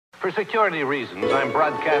For security reasons, I'm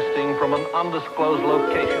broadcasting from an undisclosed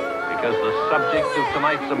location because the subject of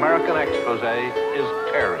tonight's American expose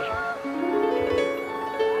is terrorism.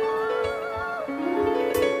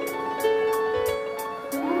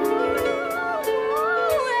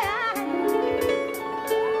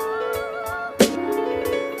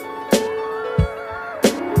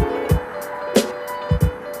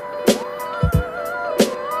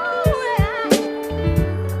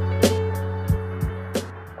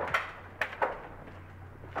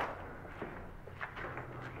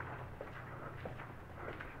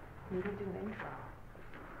 We can do an intro.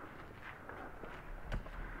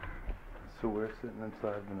 So we're sitting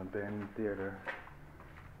inside an abandoned theater,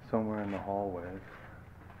 somewhere in the hallways,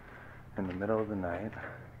 in the middle of the night,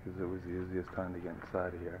 because it was the easiest time to get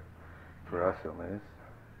inside of here, for us at least.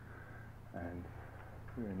 And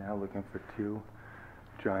we're now looking for two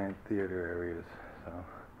giant theater areas. So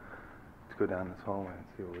let's go down this hallway and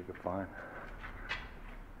see what we can find.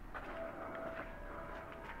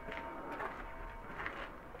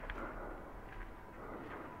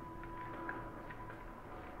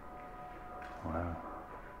 Wow.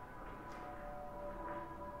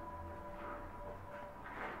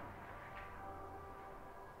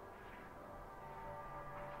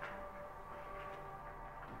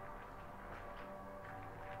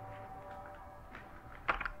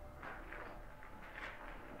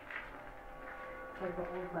 Like the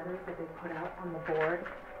old letters that they put out on the board,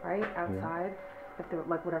 right, outside. If there,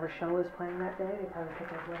 like whatever show was playing that day, they probably put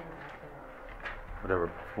those letters out there. Whatever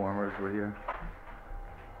performers were here.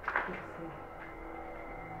 Let's see.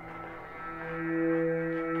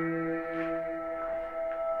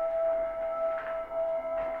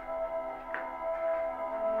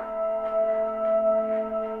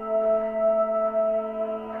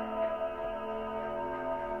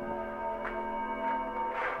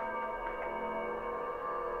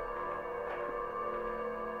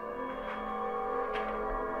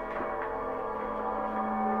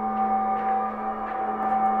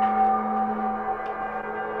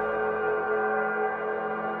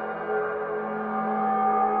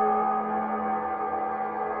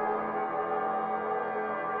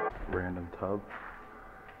 Random tub.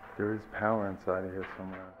 There is power inside of here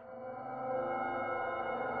somewhere.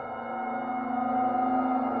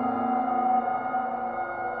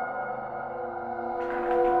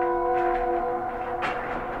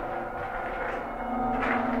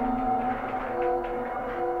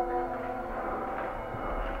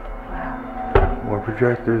 More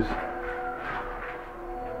projectors.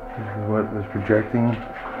 This is what was projecting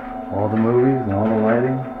all the movies and all the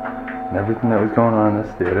lighting and everything that was going on in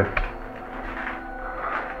this theater.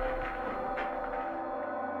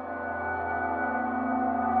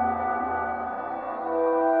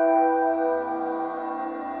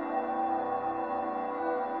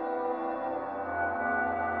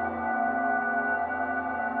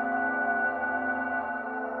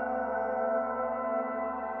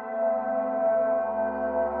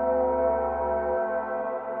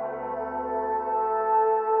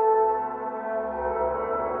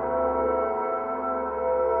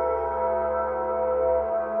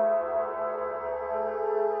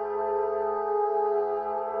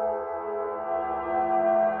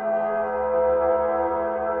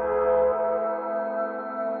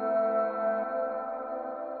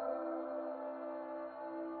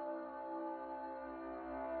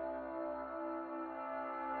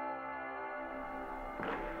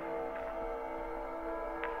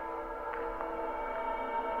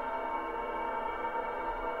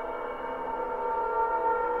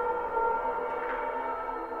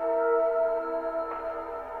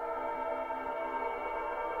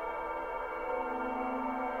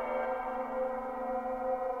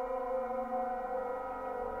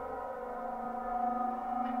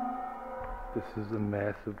 This is a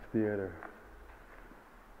massive theater,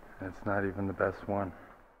 and it's not even the best one.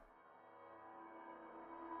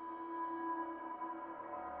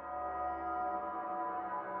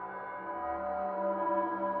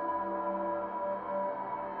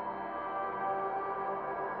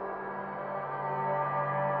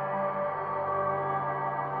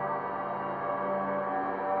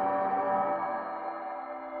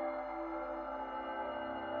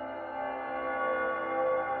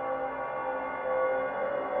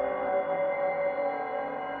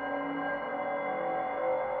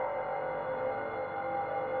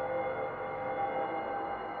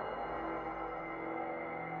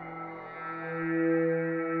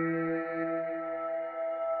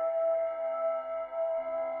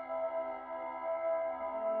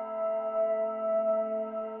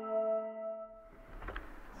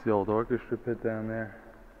 It's the old orchestra pit down there.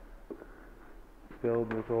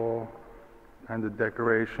 filled with all kinds of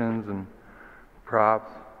decorations and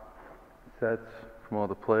props, sets from all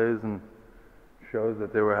the plays and shows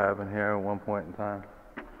that they were having here at one point in time.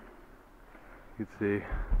 You can see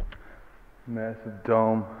a massive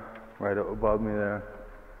dome right up above me there.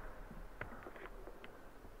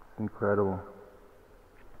 It's incredible.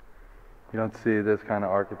 You don't see this kind of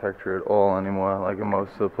architecture at all anymore, like in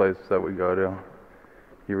most of the places that we go to.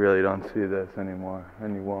 You really don't see this anymore,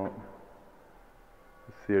 and you won't.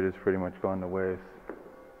 The theater's pretty much gone to waste.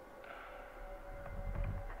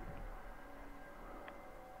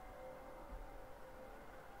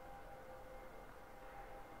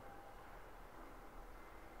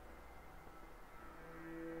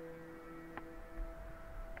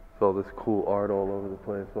 There's all this cool art all over the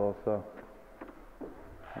place also.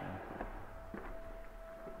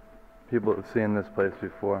 People that have seen this place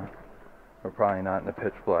before are probably not in the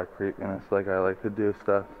pitch black creepiness like I like to do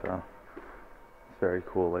stuff, so it's very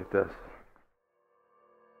cool like this.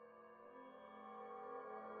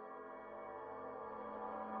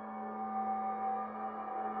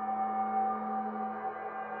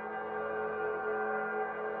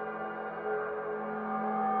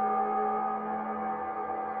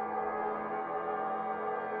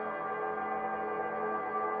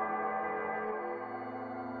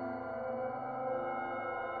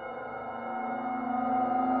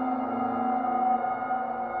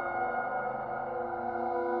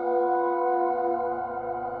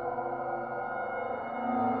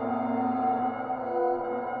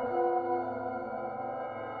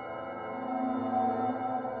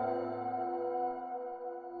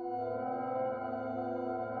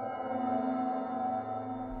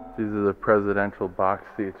 These are the presidential box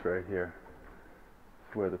seats right here.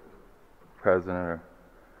 It's where the president, or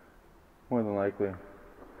more than likely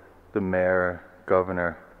the mayor,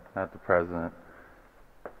 governor, not the president.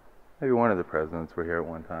 Maybe one of the presidents were here at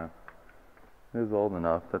one time. It was old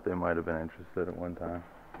enough that they might have been interested at one time.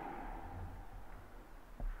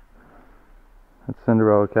 That's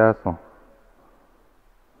Cinderella Castle.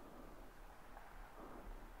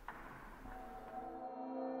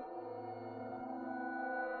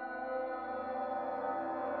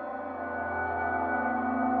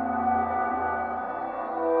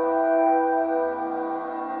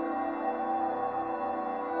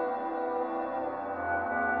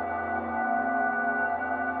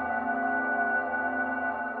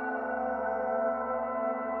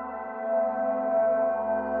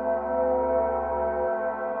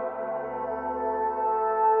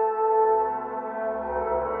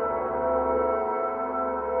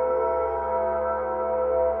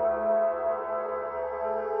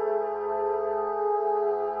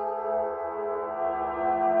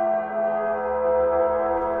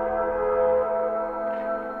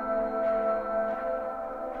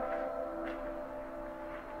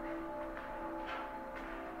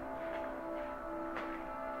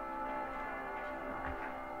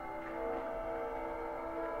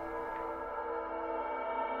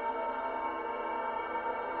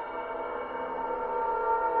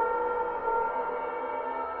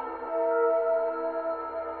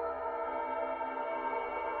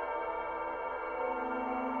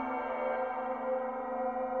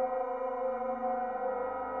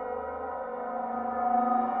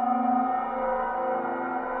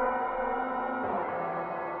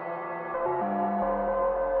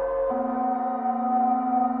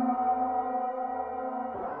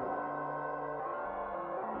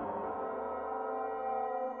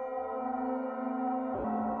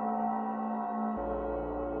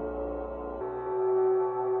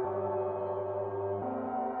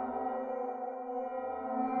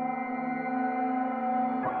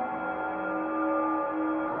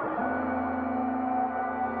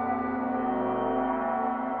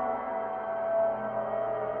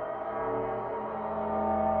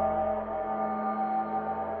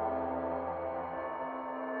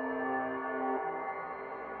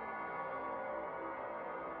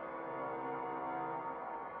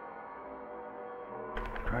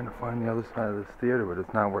 Trying to find the other side of this theater, but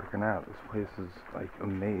it's not working out. This place is like a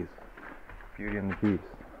maze. Beauty and the Beast.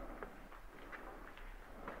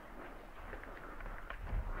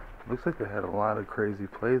 Looks like they had a lot of crazy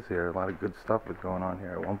plays here. A lot of good stuff was going on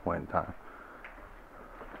here at one point in time.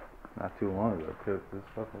 Not too long ago, too. This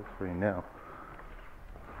stuff looks pretty new.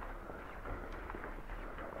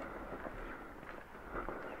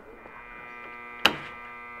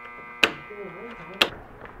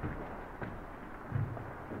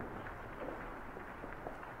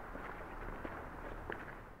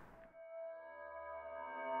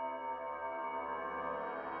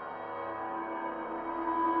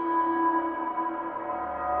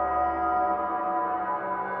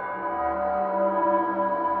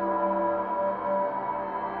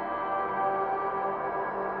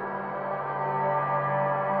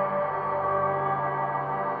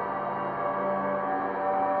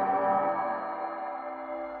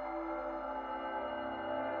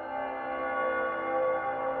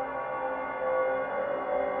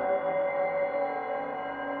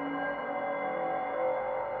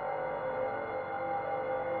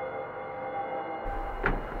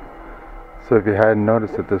 So if you hadn't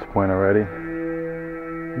noticed at this point already,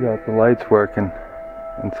 you got the lights working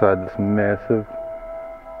inside this massive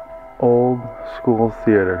old school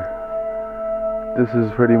theater. This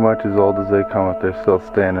is pretty much as old as they come if they're still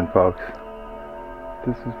standing, folks.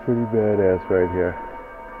 This is pretty badass right here.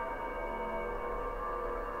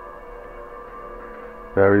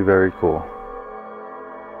 Very, very cool.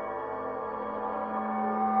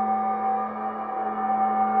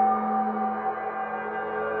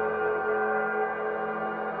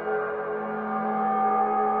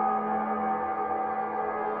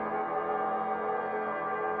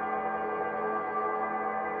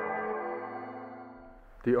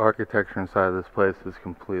 The architecture inside of this place is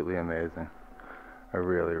completely amazing. I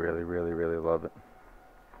really, really, really, really love it.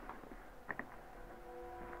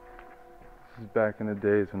 This is back in the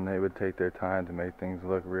days when they would take their time to make things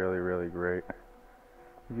look really, really great.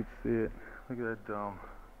 You can see it. Look at that dome.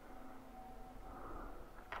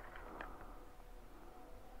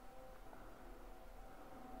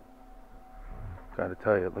 Gotta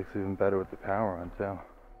tell you, it looks even better with the power on too.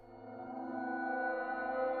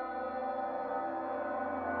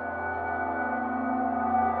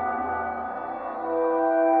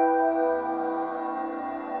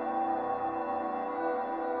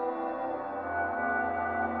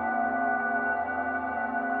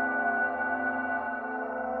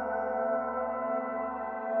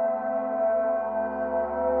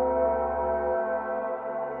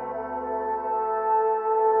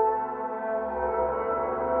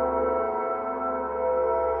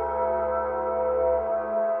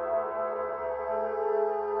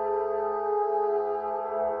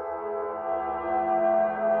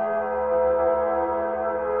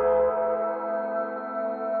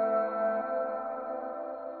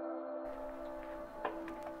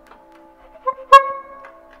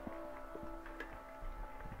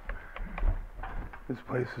 This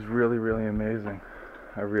place is really, really amazing.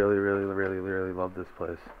 I really, really, really, really love this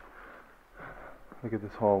place. Look at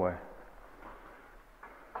this hallway.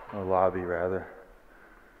 Or lobby, rather.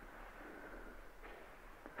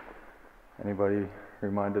 Anybody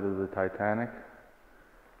reminded of the Titanic?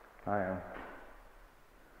 I am.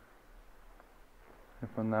 If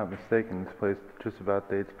I'm not mistaken, this place just about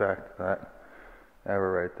dates back to that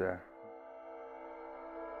era right there.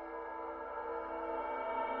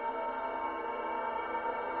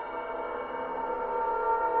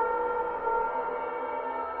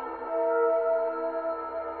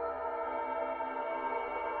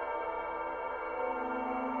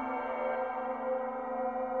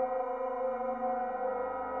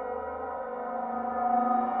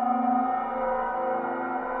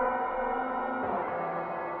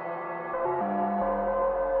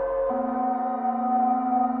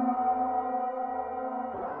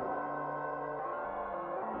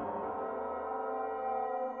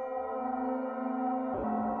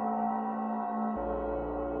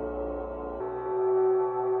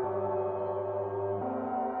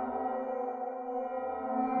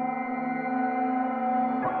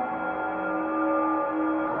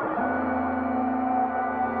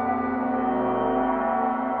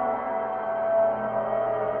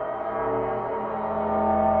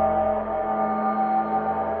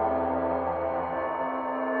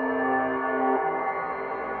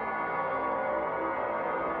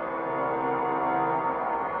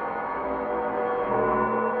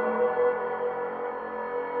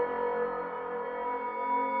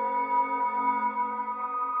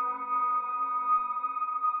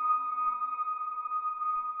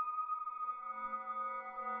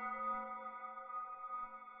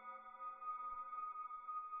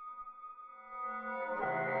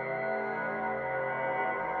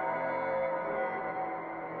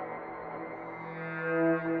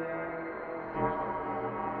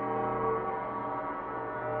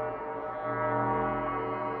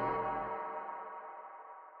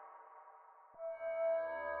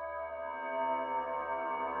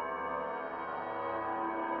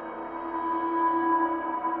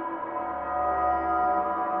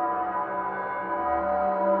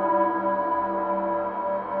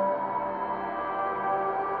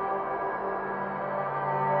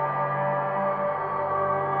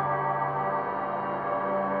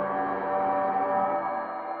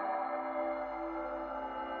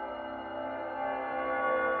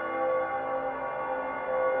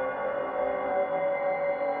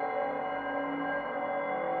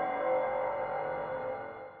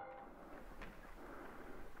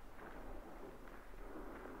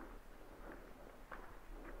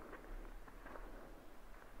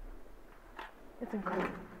 It's incredible.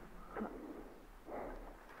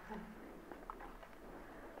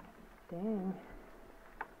 Dang.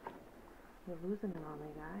 You're losing it on me,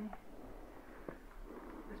 guy.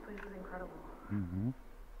 incredible. Mm-hmm.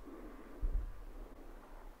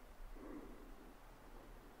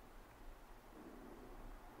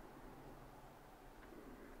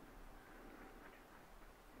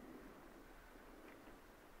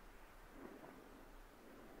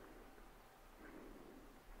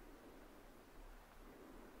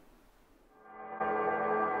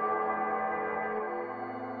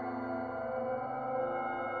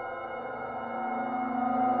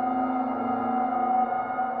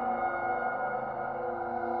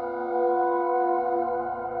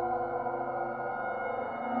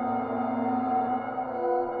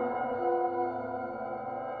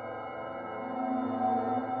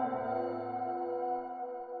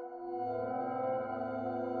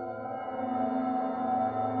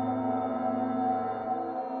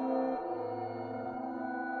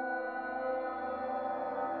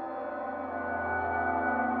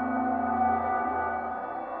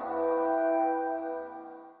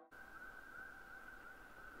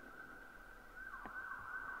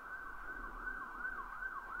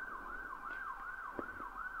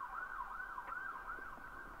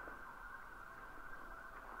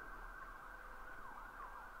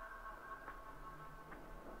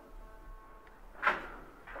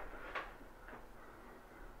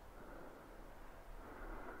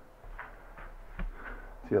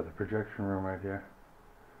 See the projection room right here.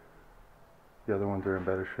 The other ones are in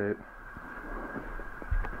better shape.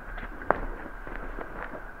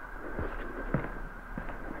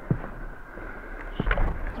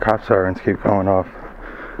 Cop sirens keep going off.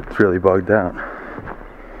 It's really bugged out.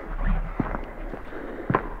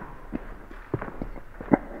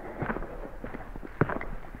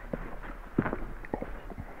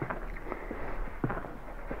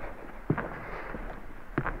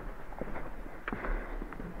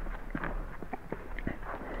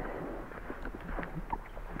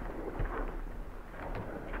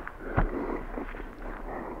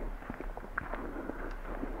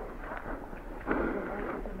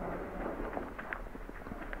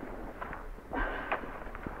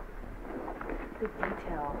 The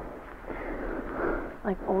detail.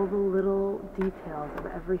 Like all the little details of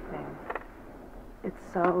everything. It's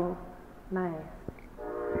so nice.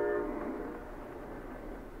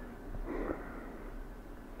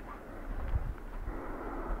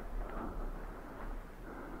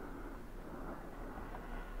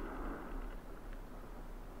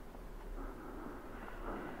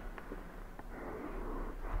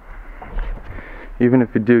 Even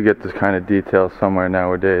if you do get this kind of detail somewhere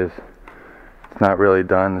nowadays, it's not really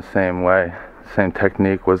done the same way. The same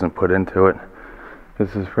technique wasn't put into it.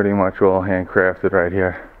 This is pretty much all handcrafted right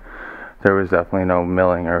here. There was definitely no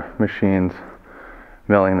milling or machines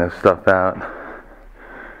milling this stuff out.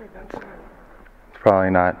 It's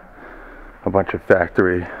probably not a bunch of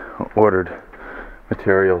factory ordered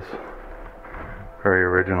materials. Very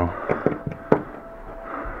original.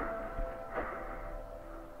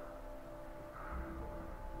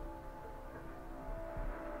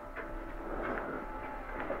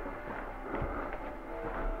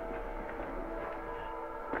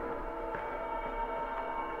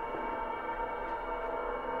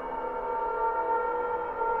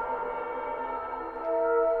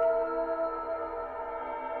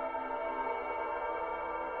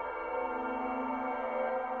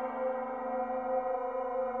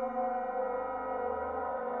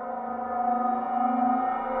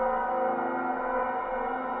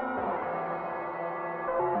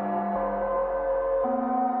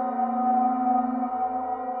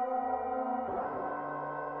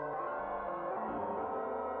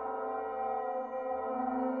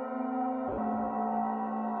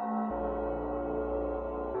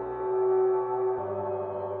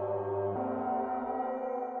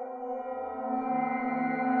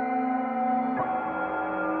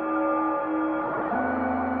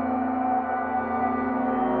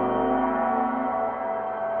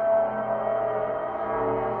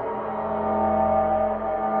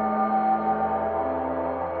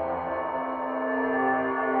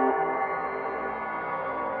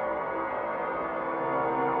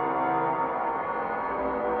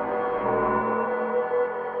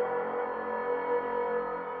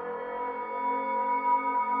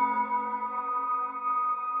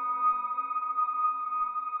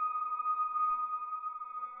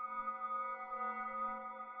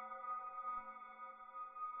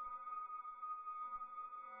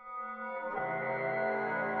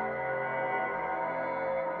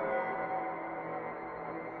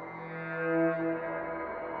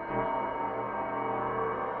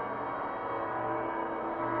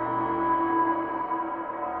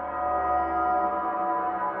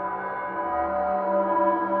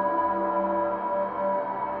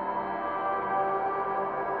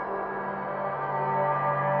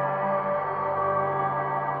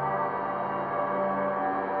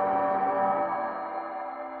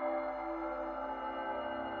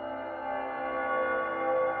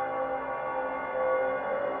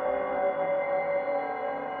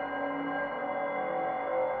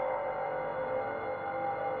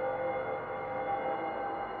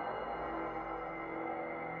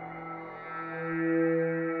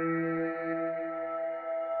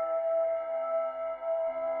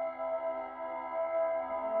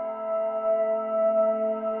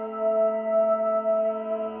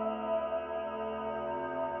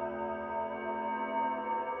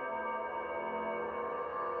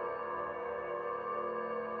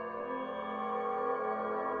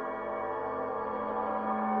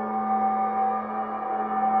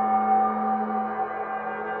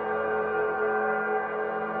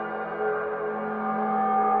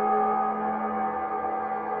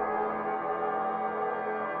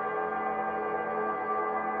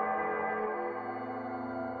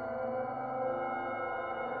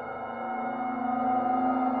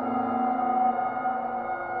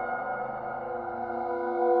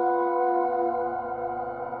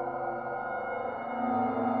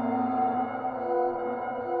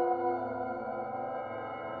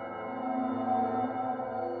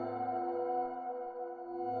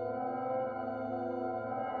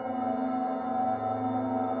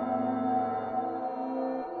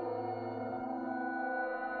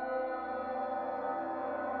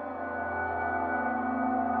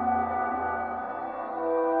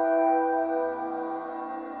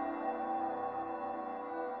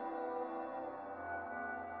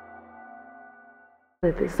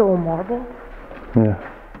 It's all marble.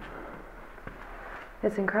 Yeah.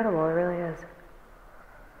 It's incredible, it really is.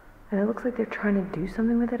 And it looks like they're trying to do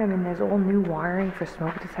something with it. I mean, there's all new wiring for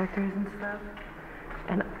smoke detectors and stuff.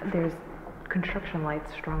 And there's construction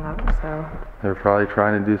lights strung up, so. They're probably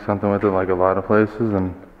trying to do something with it like a lot of places,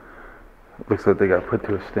 and it looks like they got put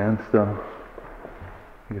to a standstill.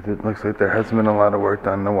 Because it looks like there hasn't been a lot of work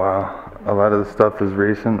done in a while. A lot of the stuff is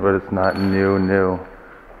recent, but it's not new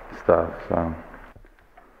stuff, so.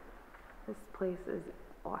 This place is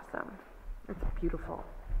awesome. It's beautiful.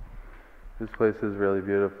 This place is really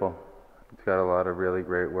beautiful. It's got a lot of really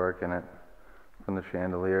great work in it. From the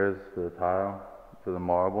chandeliers to the tile to the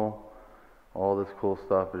marble. All this cool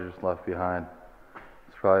stuff is just left behind.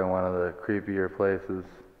 It's probably one of the creepier places.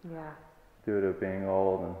 Yeah. Due to it being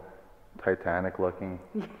old and Titanic looking.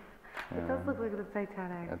 It does look like the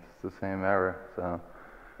Titanic. It's the same era, so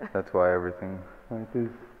that's why everything like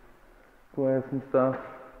this glass and stuff.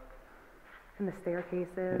 And the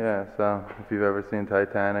staircases. Yeah, so if you've ever seen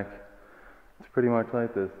Titanic, it's pretty much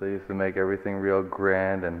like this. They used to make everything real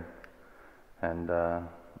grand and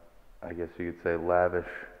I guess you could say lavish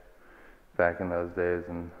back in those days,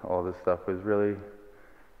 and all this stuff was really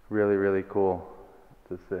cool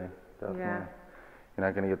to see. Definitely. Yeah. You're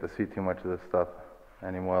not going to get to see too much of this stuff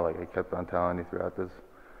anymore, like I kept on telling you throughout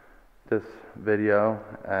this video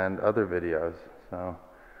and other videos. So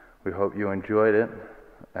we hope you enjoyed it,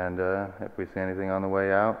 and if we see anything on the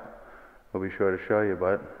way out, we'll be sure to show you.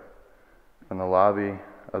 But from the lobby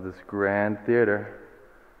of this grand theater,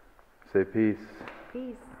 say peace.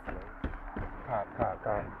 Peace. Cop.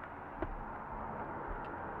 Go.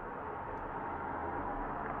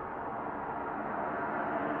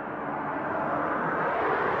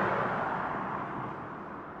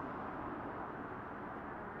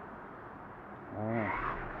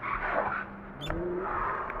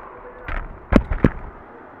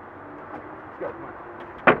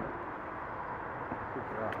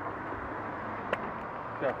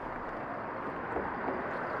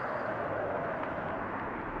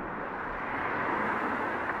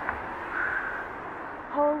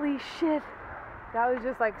 Holy shit. That was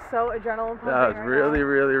just like so adrenaline pumping. That was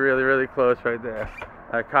really close right there.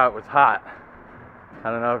 That cop was hot.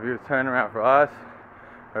 I don't know if he was turning around for us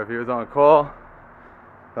or if he was on call,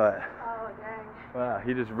 but Oh, dang. wow,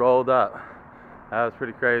 he just rolled up. That was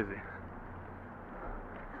pretty crazy.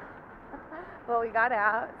 Well, we got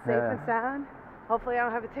out safe Yeah. and sound. Hopefully I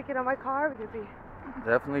don't have a ticket on my car because we...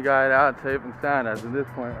 Definitely got it out safe and sound as of this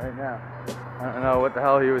point right now. I don't know what the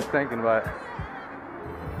hell he was thinking, but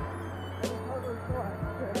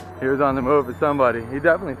he was on the move with somebody. He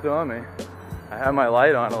definitely saw me. I had my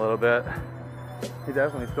light on a little bit. He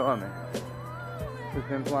definitely saw me. Is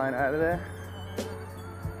him flying out of there?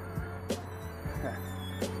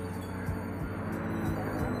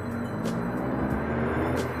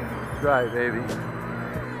 That's right, baby.